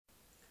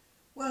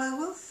Well, I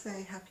will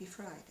say happy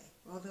Friday,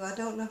 although I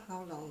don't know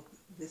how long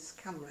this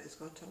camera is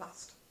going to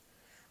last.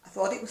 I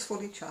thought it was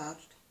fully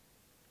charged,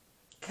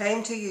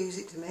 came to use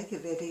it to make a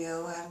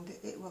video and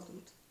it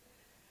wasn't.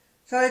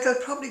 So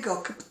it'll probably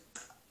go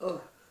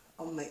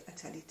on me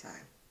at any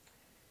time.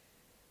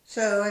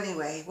 So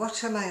anyway,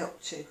 what am I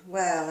up to?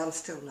 Well, I'm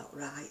still not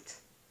right.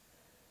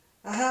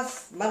 I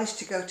have managed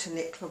to go to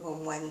knit club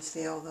on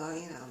Wednesday, although,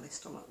 you know, my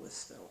stomach was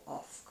still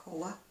off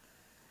colour.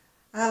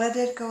 And I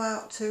did go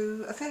out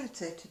to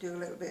Affinity to do a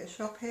little bit of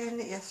shopping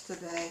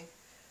yesterday.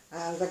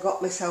 And I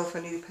got myself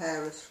a new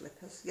pair of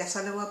slippers. Yes,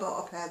 I know I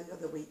bought a pair the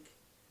other week.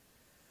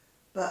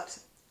 But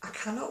I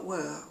cannot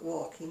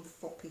walk in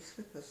floppy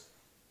slippers.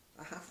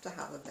 I have to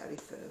have a very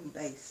firm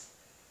base.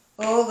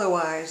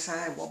 Otherwise,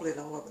 I'm wobbling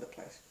all over the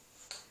place.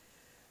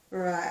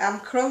 Right, I'm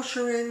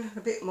crocheting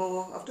a bit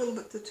more. I've done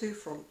the two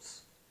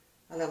fronts.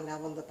 And I'm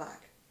now on the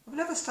back. I've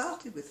never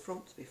started with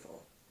fronts before.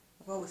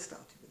 I've always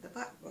started with the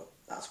back, but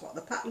that's what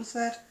the pattern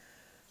said.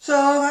 So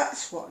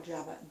that's what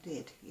Janet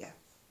did, yeah.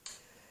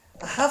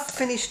 I have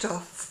finished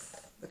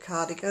off the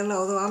cardigan,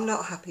 although I'm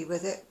not happy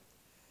with it.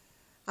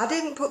 I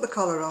didn't put the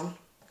collar on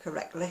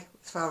correctly,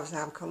 as far as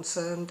I'm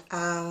concerned,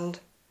 and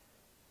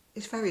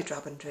it's very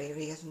drab and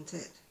dreary, isn't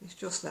it? It's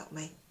just not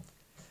me.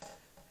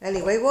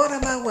 Anyway, what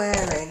am I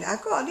wearing?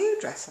 I've got a new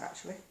dress,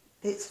 actually.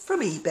 It's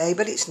from eBay,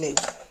 but it's new.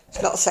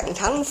 It's not second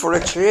hand for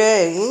a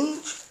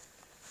change.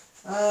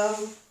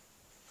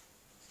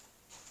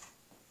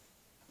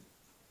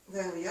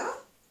 There we are.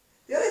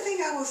 The only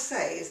thing I will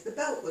say is the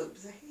belt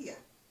loops are here,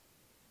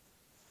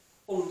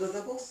 under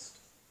the bust.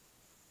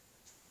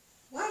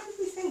 Why did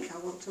we think I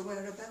want to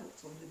wear a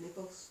belt under my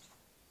bust?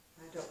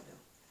 I don't know.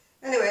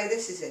 Anyway,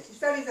 this is it. It's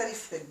very, very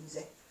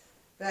flimsy,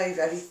 very,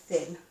 very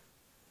thin.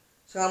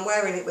 So I'm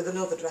wearing it with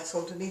another dress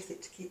underneath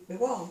it to keep me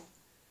warm.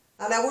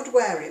 And I would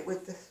wear it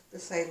with the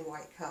same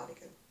white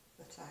cardigan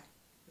that I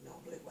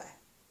normally wear.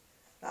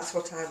 That's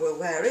what I will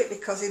wear it,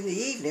 because in the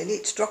evening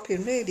it's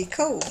dropping really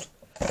cold.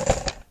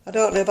 I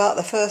don't know about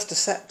the 1st of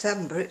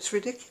September, it's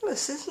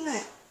ridiculous, isn't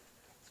it?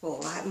 It's more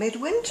like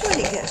midwinter when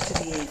it gets to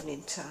the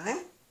evening time.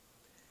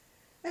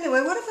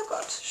 Anyway, what have I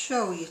got to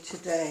show you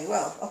today?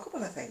 Well, a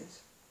couple of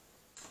things.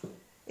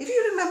 If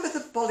you remember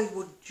the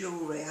Bollywood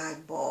jewellery I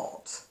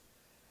bought,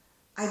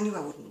 I knew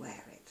I wouldn't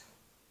wear it.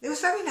 It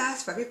was very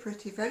nice, very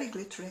pretty, very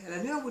glittery, and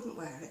I knew I wouldn't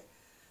wear it.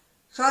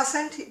 So I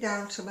sent it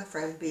down to my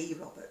friend B.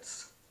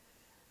 Roberts,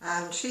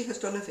 and she has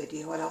done a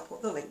video, and I'll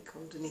put the link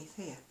underneath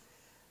here,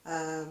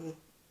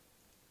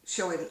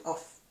 showing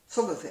off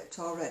some of it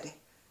already.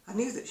 I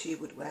knew that she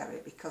would wear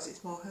it because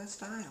it's more her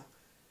style.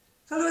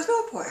 So there was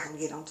no point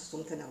hanging on to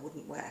something I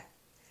wouldn't wear.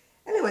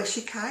 Anyway,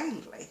 she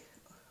kindly,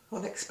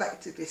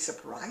 unexpectedly,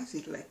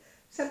 surprisingly,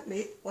 sent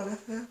me one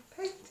of her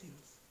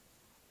paintings,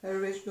 her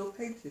original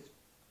painting.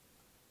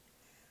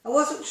 I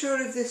wasn't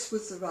sure if this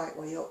was the right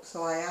way up,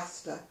 so I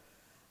asked her,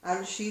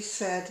 and she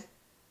said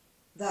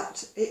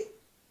that it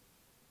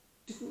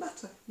didn't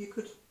matter. You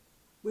could,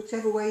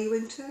 whichever way you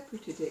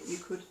interpreted it, you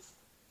could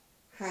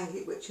hang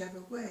it whichever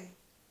way.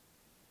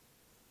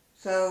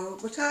 So,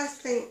 but I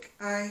think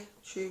I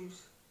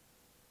choose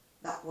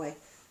that way,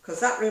 because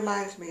that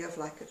reminds me of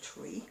like a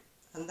tree,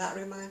 and that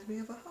reminds me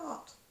of a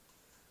heart.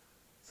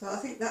 So I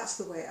think that's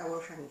the way I will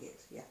hang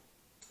it, yeah.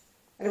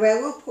 Anyway, I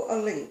will put a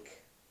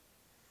link.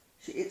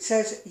 It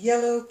says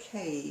Yellow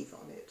Cave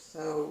on it,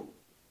 so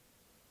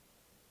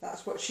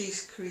that's what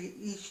she's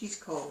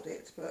called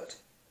it, but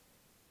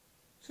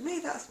to me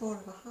that's more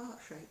of a heart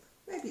shape.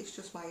 Maybe it's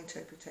just my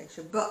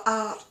interpretation, but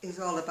art is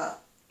all about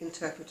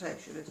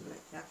interpretation, isn't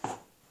it? Yeah.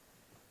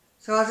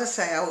 So as I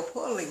say, I will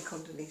put a link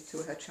underneath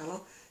to her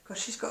channel,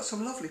 because she's got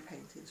some lovely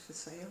paintings for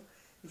sale,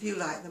 if you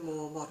like the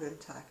more modern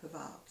type of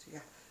art,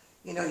 yeah.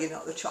 You know, you're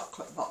not the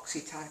chocolate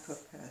boxy type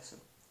of person.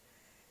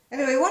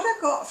 Anyway, what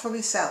I got for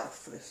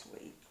myself this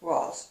week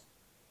was,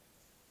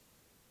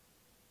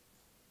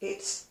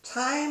 it's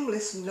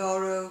Timeless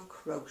Noro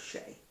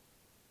Crochet,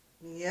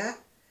 yeah,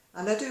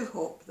 and I do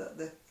hope that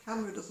the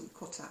camera doesn't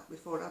cut out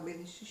before I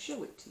manage to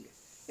show it to you.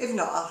 If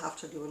not, I'll have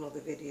to do another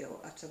video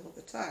at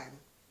another time.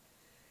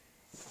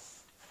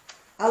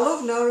 I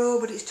love Noro,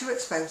 but it's too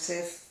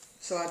expensive,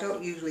 so I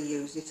don't usually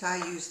use it. I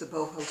use the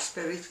Boho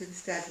Spirit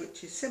instead,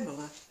 which is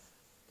similar,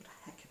 but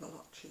a heck of a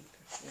lot cheaper,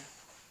 yeah.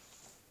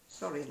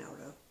 Sorry,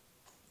 Noro.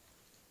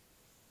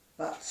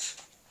 But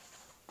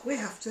we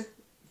have to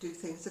do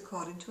things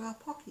according to our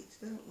pockets,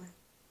 don't we?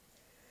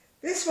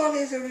 This one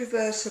is a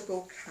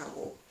reversible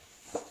cowl.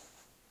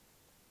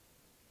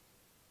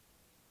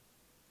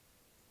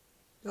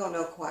 Don't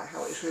know quite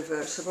how it's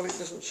reversible. It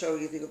doesn't show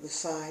you the other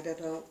side, I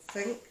don't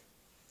think.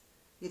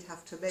 You'd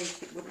have to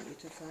make it, wouldn't you,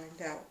 to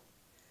find out.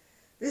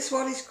 This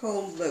one is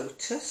called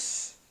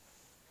Lotus.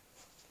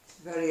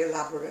 Very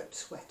elaborate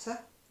sweater.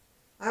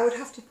 I would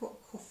have to put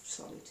cuffs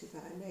on it if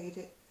I made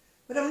it.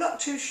 But I'm not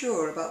too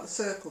sure about the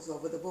circles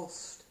over the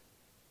bust.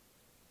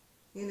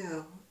 You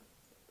know,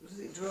 does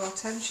it draw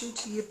attention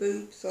to your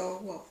boobs or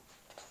what?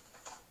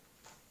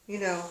 You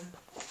know,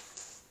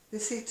 they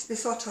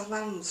sort of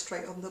land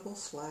straight on the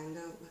bust line,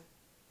 don't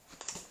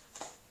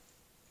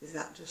they? Is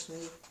that just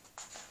me?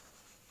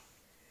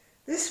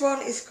 This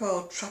one is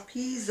called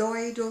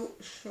Trapezoidal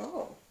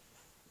Shawl.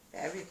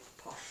 Very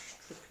posh,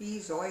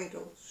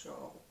 Trapezoidal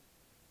Shawl.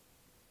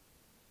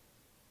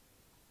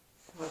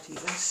 I can't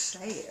even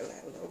say it,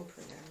 let alone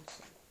pronounce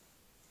it.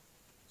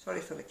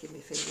 Sorry for licking my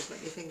fingers,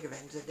 but my finger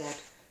ends are dead.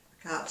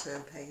 I can't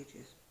turn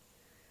pages.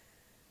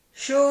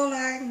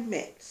 Shoreline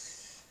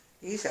mitts.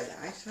 These are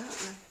nice, aren't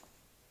they?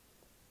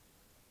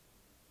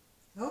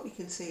 I hope you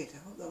can see it. I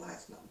hope the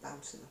light's not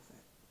bouncing off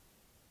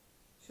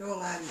it.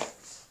 Shoreline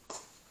mitts.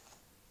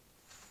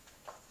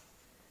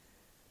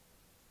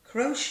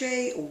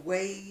 Crochet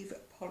wave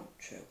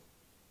poncho.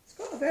 It's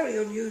got a very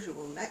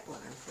unusual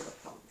neckline for a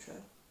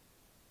poncho.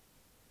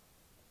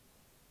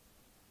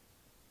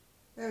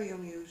 Very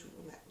unusual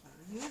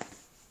neckline, yeah.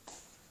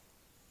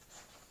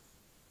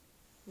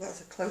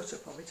 That's a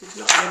close-up of it. It's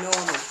not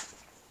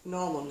the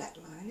normal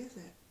neckline, is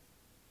it?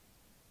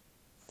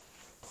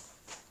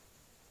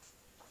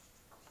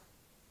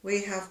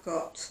 We have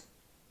got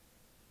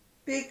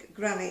big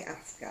granny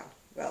Afghan.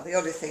 Well, the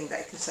only thing that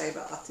you can say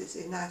about that is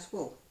it's nice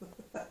wool.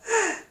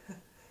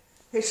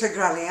 It's a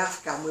granny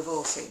Afghan, we've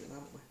all seen them,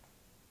 haven't we?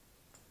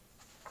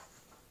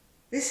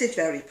 This is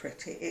very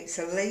pretty. It's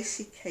a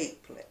lacy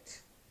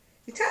capelet.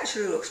 It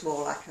actually looks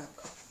more like a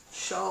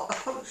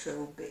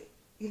poncho bit,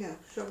 you know,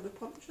 shoulder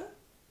poncho.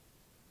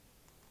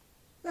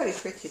 Very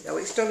pretty though.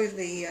 It's done in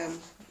the,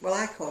 well,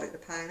 I call it the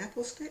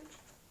pineapple stitch.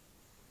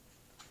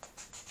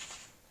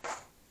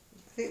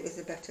 I think there's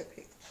a better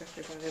picture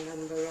if I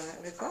remember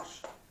rightly.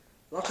 Gosh,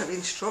 a lot of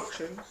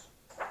instructions.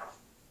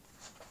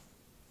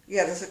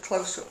 Yeah, there's a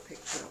close-up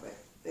picture of it.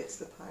 It's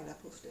the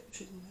pineapple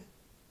stitch, isn't it?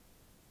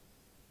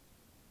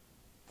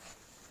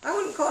 I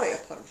wouldn't call it a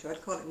poncho,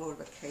 I'd call it more of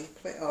a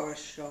capelet or a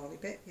shawly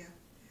bit, yeah.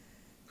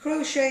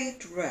 Crochet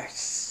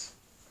dress.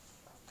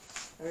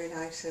 Very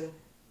nice and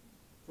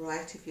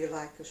bright if you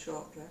like a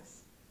short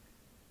dress.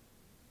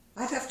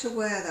 I'd have to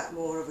wear that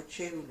more of a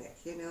tunic,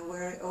 you know,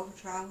 wear it over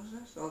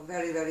trousers or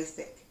very, very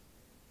thick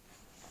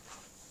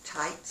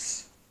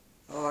tights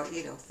or,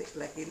 you know, thick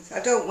leggings. I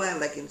don't wear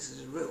leggings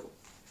as a rule.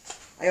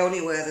 I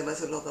only wear them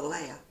as another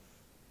layer.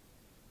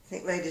 I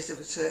think ladies of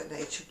a certain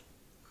age should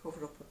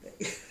cover up a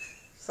bit.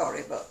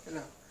 Sorry, but, you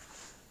know,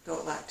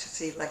 don't like to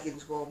see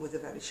leggings worn with a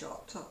very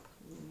short top.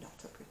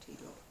 Not a pretty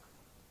look.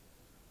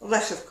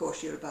 Unless, of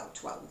course, you're about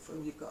 12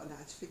 and you've got a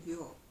nice figure.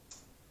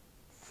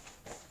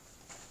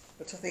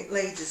 But I think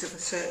ladies of a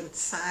certain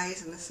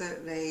size and a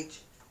certain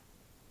age,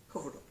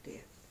 cover up,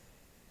 dear.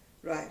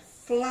 Right,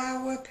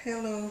 flower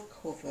pillow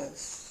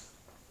covers.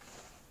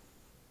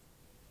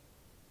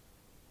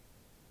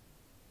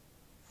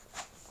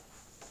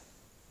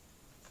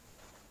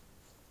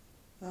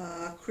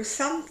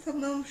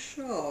 Chrysanthemum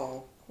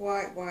shawl.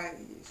 Quite why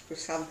it's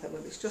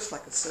chrysanthemum. It's just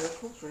like a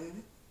circle,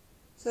 really.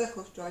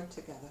 Circles joined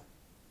together.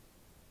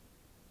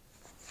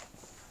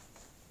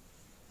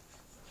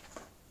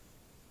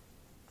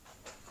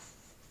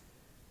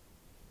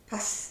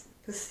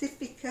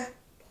 Pacifica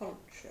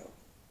poncho.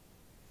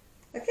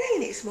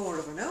 Again, it's more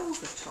of an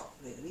overtop,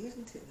 really,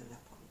 isn't it, than a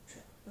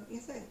poncho? Don't you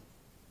think?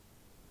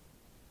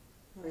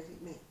 Or is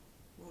it me?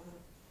 More of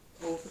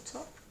an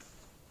overtop?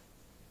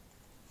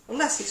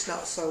 Unless it's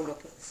not sewn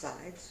up at the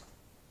sides.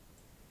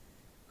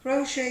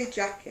 Crochet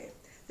jacket.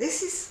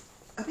 This is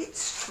a bit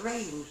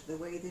strange the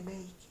way they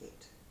make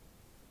it.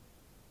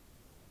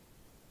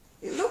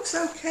 It looks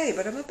okay,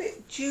 but I'm a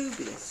bit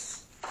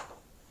dubious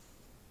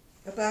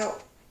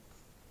about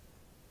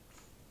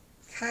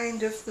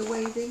kind of the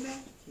way they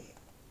make it.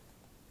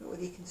 I don't know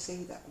whether you can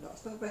see that or not.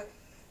 It's not very...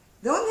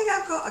 The only thing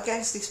I've got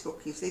against this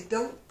book is they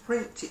don't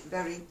print it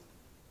very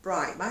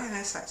bright. My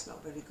eyesight's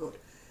not very good.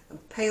 And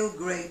pale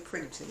grey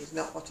printing is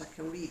not what I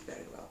can read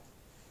very well.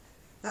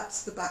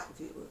 That's the back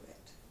view of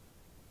it.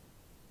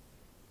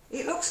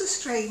 It looks a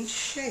strange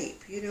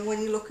shape, you know,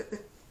 when you look at the,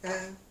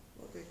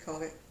 what do you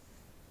call it,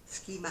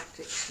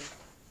 schematic stuff.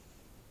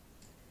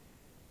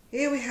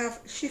 Here we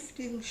have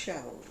shifting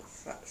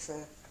shells. That's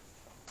a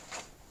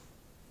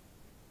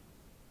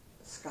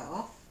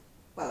scarf.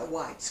 Well, a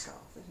wide scarf,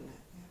 isn't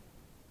it?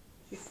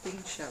 Yeah.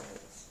 Shifting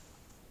shells.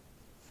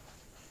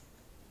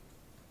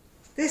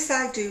 This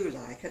I do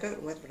like. I don't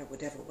know whether I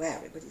would ever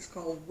wear it, but it's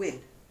called Win.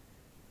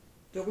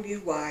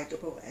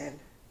 W-Y-N-N.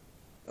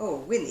 Oh,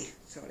 Winnie,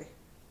 sorry.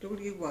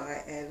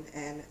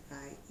 W-Y-N-N-I-E.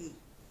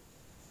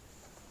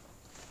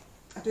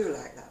 I do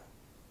like that.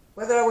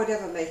 Whether I would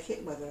ever make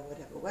it, whether I would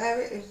ever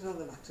wear it is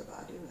another matter, but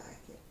I do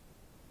like it.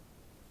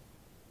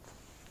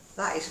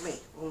 That is me,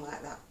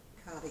 unlike that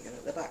cardigan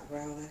at the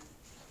background there.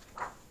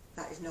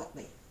 That is not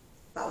me.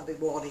 That would be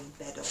worn in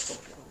bed or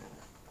something like that.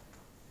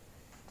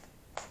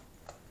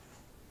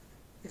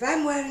 If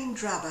I'm wearing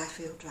drab, I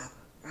feel drab.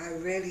 I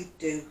really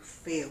do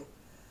feel.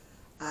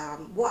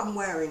 What I'm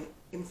wearing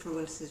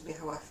influences me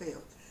how I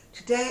feel.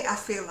 Today I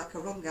feel like a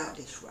wrung out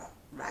dish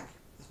rag,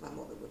 as my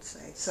mother would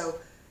say. So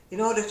in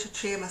order to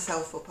cheer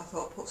myself up, I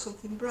thought put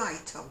something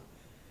bright on.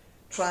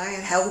 Try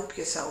and help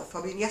yourself.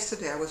 I mean,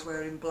 yesterday I was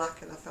wearing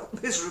black and I felt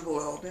miserable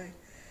all day.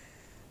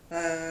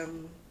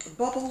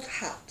 Bobbled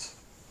hat.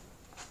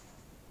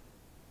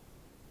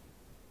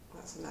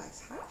 That's a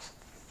nice hat.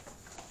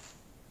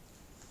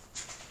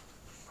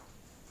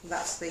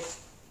 that's the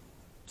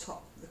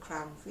top of the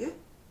crown for you.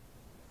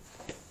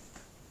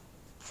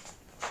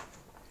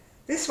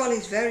 This one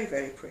is very,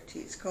 very pretty.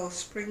 It's called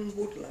Spring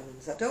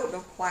Woodlands. I don't know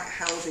quite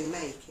how they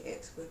make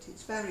it, but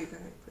it's very,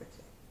 very pretty.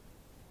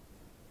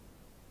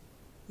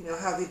 You know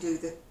how they do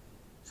the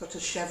sort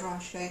of chevron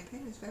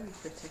shaping? It's very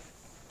pretty.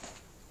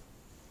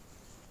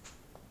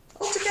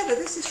 Altogether,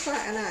 this is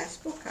quite a nice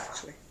book,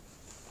 actually.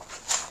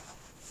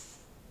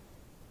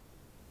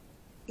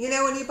 You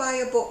know, when you buy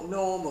a book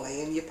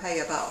normally and you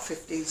pay about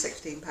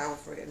 £15–16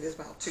 for it and there's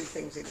about 2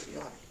 things in it you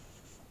like.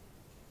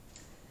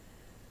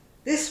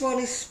 This one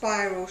is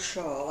Spiral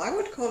Shawl. I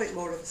would call it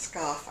more of a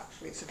scarf,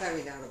 actually. It's a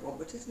very narrow one,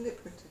 but isn't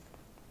it pretty?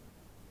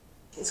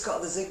 It's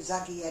got the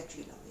zigzaggy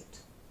edging on it.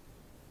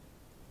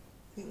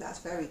 I think that's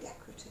very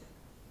decorative.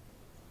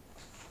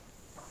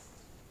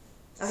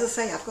 As I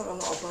say, I've got a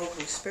lot of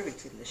bogle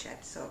spirit in the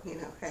shed, so, you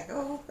know, hey,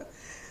 oh,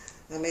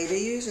 I may be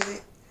using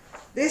it.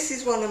 This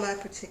is one of my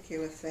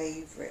particular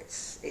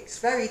favourites. It's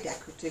very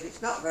decorative.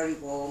 It's not very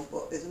warm,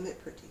 but isn't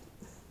it pretty?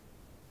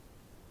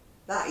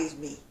 That is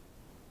me.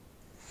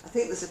 I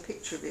think there's a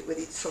picture of it with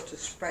it sort of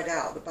spread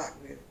out the back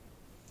view.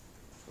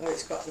 Where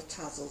it's got the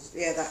tassels.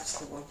 Yeah, that's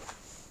the one.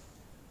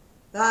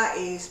 That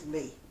is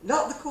me.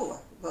 Not the colour,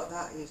 but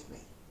that is me.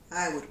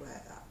 I would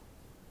wear that.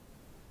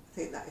 I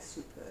think that is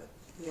superb.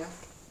 Yeah.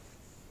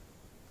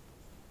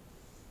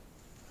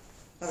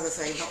 As I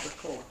say, not the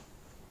colour.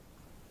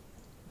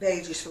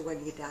 Beige is for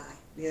when you die.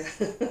 Yeah.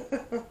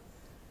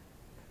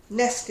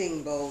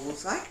 Nesting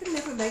bowls. I can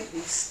never make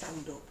these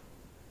stand up.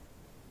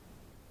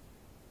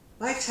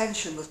 My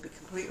tension must be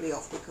completely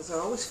off because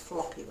they're always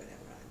floppy whenever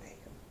I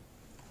make them.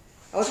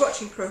 I was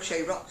watching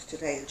Crochet Rocks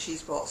today and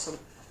she's bought some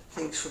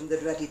things from the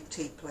dreaded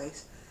tea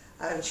place.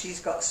 And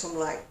she's got some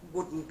like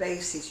wooden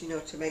bases, you know,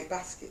 to make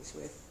baskets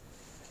with.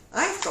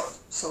 I've got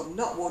some,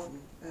 not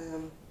wooden,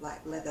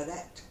 like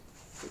leatherette,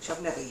 which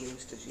I've never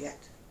used as yet.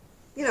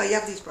 You know, you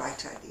have these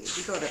bright ideas,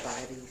 you've got to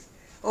buy these.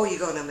 Or you're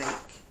going to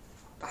make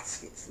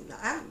baskets and that.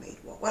 I haven't made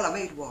one. Well, I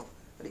made one,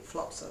 but it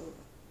flops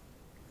over.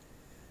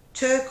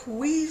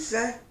 Turquoise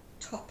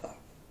topper.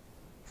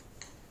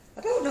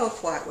 I don't know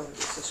quite whether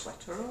it's a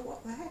sweater or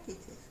what the heck it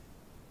is.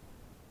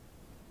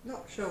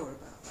 Not sure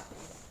about that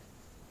one.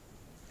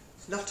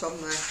 It's not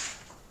on my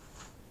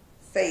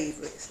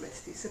favourites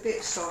list. It's a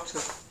bit sort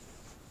of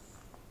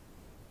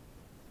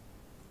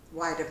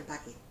wide and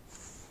baggy.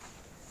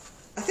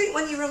 I think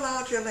when you're a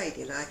larger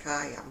lady like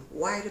I am,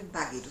 wide and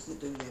baggy doesn't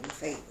do you any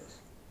favours.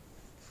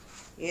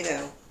 You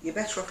know, you're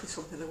better off with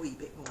something a wee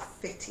bit more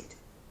fitted.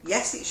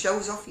 Yes, it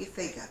shows off your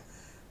figure,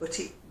 but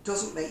it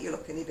doesn't make you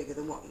look any bigger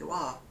than what you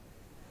are.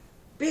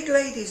 Big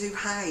ladies who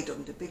hide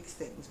under big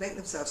things make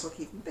themselves look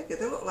even bigger.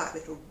 They look like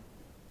little,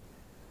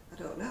 I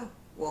don't know,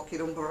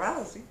 walking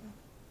umbrellas, you know.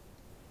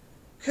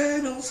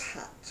 Colonel's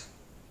hat.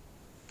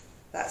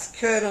 That's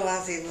colonel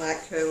as in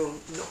like colonel,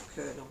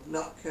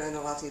 not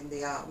colonel as in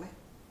the army.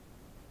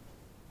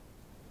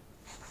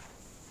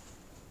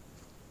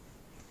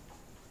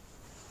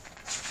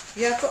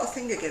 Yeah, I've got a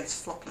thing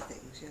against floppy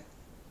things, yeah.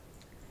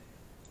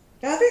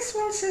 Now this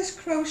one says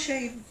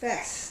crochet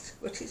vest,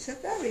 but it's a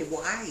very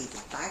wide,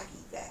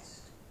 baggy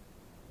vest.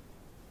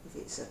 If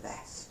it's a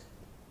vest.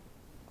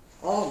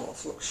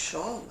 Almost looks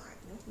shawl-like,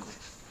 doesn't it?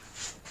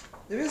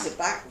 There is a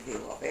back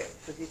view of it,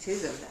 but it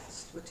is a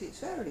vest, but it's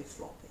very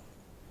floppy.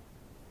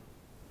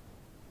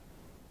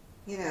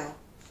 You know,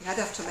 I'd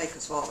have to make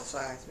a smaller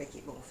size, make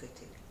it more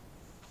fitting.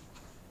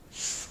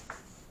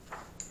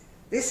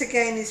 This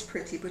again is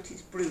pretty, but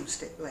it's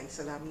broomstick lace,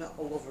 and I'm not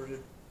all over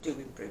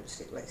doing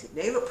broomstick lace. It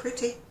may look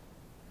pretty,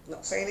 I'm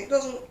not saying it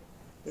doesn't.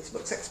 This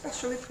looks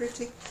especially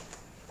pretty.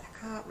 I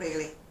can't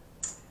really,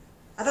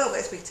 I don't know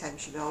if it's my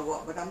tension or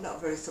what, but I'm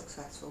not very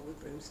successful with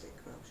broomstick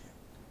crochet.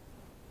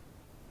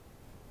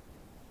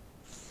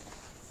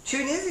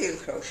 Tunisian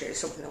crochet is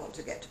something I want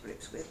to get to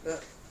grips with,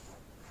 but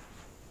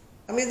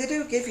I mean they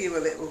do give you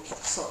a little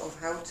sort of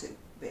how-to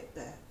bit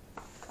there.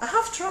 I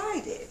have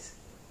tried it,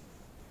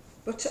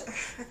 but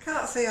I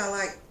can't say I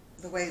like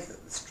the way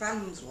that the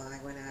strands lie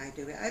when I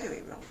do it. I do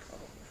it wrong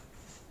probably.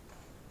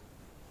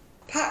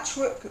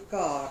 Patchwork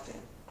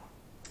garden.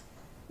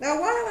 Now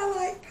while I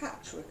like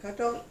patchwork, I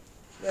don't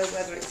know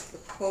whether it's the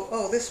quote.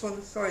 Oh, this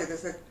one, sorry,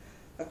 there's a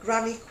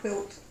granny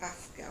quilt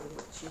afghan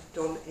which is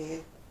done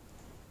in,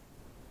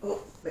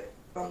 oh, bit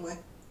wrong way,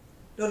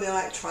 done in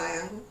like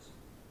triangles.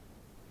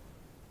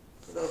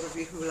 For those of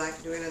you who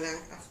like doing an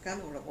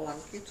afghan or a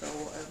blanket or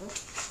whatever.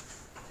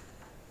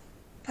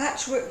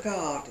 Patchwork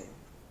garden.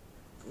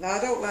 Now I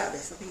don't like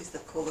this, I think it's the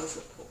colours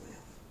that put me off.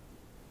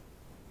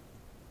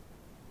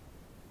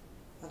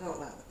 I don't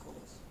like the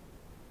colours.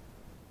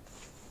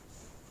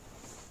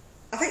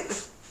 I think the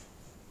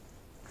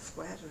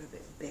squares are a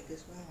bit big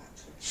as well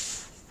actually.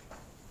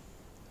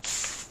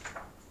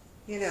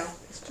 You know,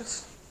 it's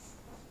just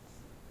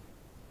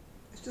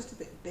a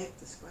bit big,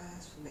 the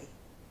squares for me.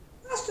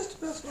 That's just a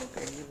personal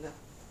opinion though.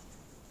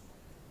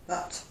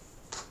 But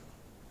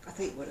I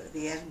think we're at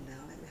the end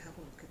now. Let me have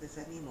a look if there's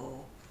any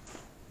more.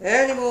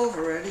 Any more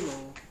for any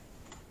more.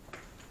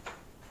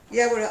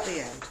 Yeah, we're at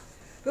the end.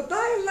 But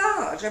by and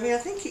large, I mean, I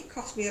think it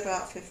cost me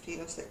about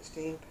 15 or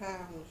 16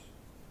 pounds.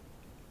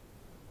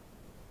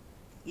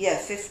 Yeah,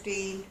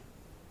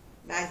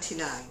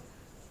 15.99.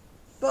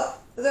 But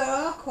there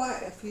are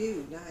quite a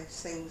few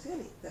nice things in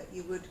it that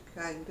you would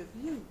kind of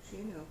use,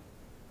 you know.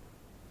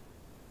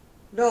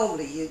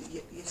 Normally you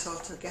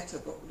sort of get a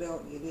book,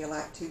 don't you, and you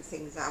like 2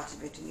 things out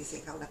of it and you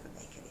think, I'll never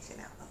make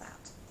anything out of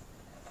that.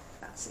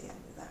 That's the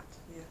end of that,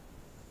 yeah.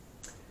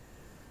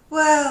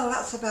 Well,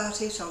 that's about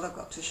it, all I've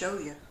got to show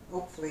you.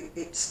 Hopefully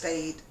it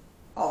stayed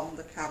on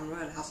the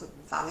camera and hasn't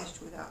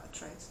vanished without a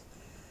trace.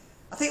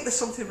 I think there's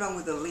something wrong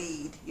with the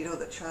lead, you know,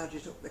 that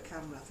charges up the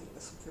camera. I think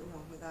there's something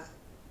wrong with that.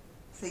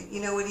 I think, you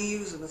know, when you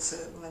use them a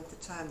certain length of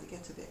time, they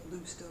get a bit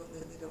loose, don't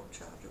they, and they don't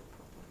charge up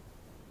properly.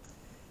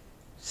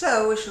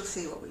 So we shall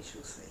see what we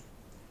shall see.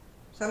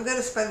 So I'm going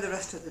to spend the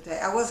rest of the day.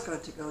 I was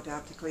going to go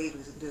down to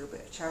Cleveland's and do a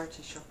bit of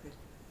charity shopping.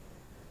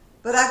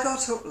 But I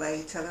got up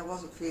late and I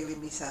wasn't feeling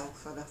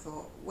myself, and I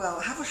thought, well,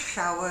 have a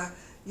shower,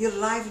 you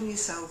liven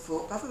yourself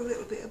up, have a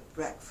little bit of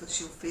breakfast,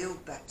 you'll feel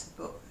better.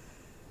 But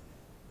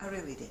I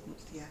really didn't,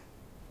 yeah.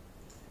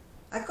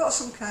 I got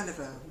some kind of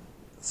a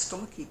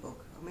stomachy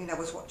bug. I mean, I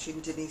was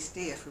watching Denise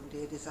Deer from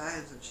Deer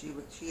Designs, and she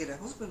and her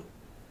husband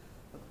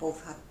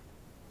both had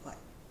like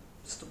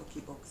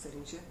stomachy bug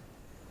things, yeah.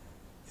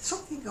 There's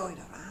something going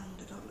around,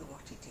 I don't know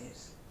what it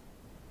is.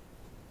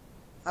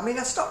 I mean,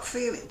 I stopped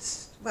feeling,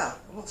 well,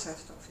 I won't say I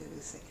stopped feeling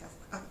sick.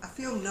 I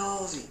feel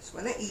nauseous.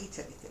 When I eat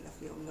anything, I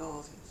feel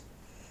nauseous.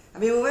 I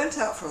mean, we went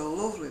out for a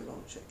lovely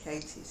lunch at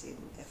Katie's in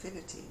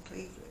Affinity in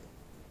Cleveland.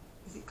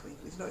 Is it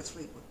Cleveland? No, it's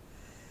Fleetwood.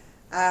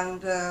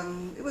 And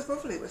it was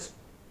lovely. It was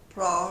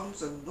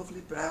prawns and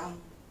lovely brown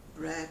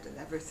bread and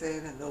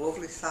everything, and the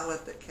lovely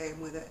salad that came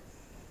with it.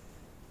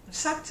 I'm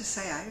sad to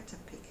say I had to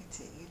pick at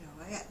it, you know.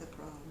 I ate the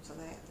prawns and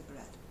I ate the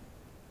bread.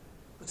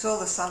 But all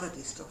the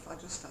salady stuff, I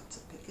just had to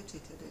pick at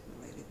it. I didn't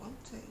really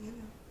want it, you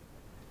know.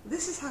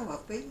 This is how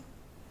I've been.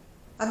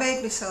 I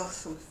made myself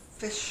some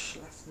fish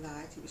last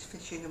night. It was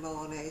fish in a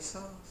Mornay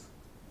sauce.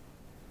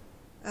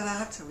 And I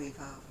had to leave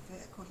half of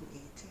it. I couldn't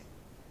eat it.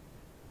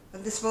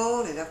 And this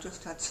morning I've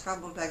just had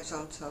scrambled eggs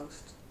on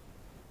toast.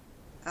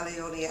 And I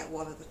only ate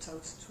one of the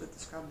toasts with the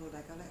scrambled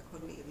egg on it. I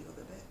couldn't eat the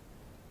other bit.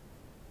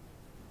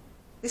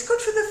 It's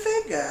good for the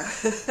figure.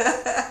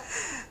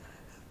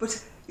 But,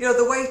 you know,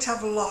 the weight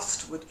I've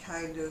lost would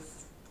kind of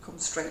come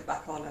straight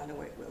back on. I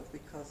know it will,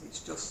 because it's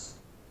just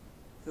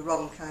the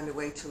wrong kind of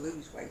way to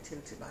lose weight,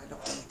 isn't it, by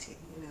not eating,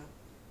 you know.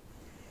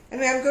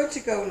 Anyway, I'm going to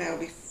go now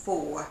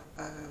before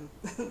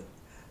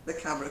the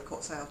camera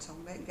cuts out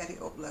on me and get it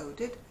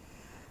uploaded.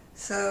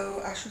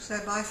 So I shall say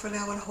bye for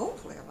now, and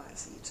hopefully I might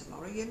see you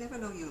tomorrow. You never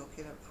know, you're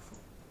looking at raffle.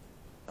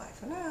 Bye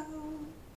for now.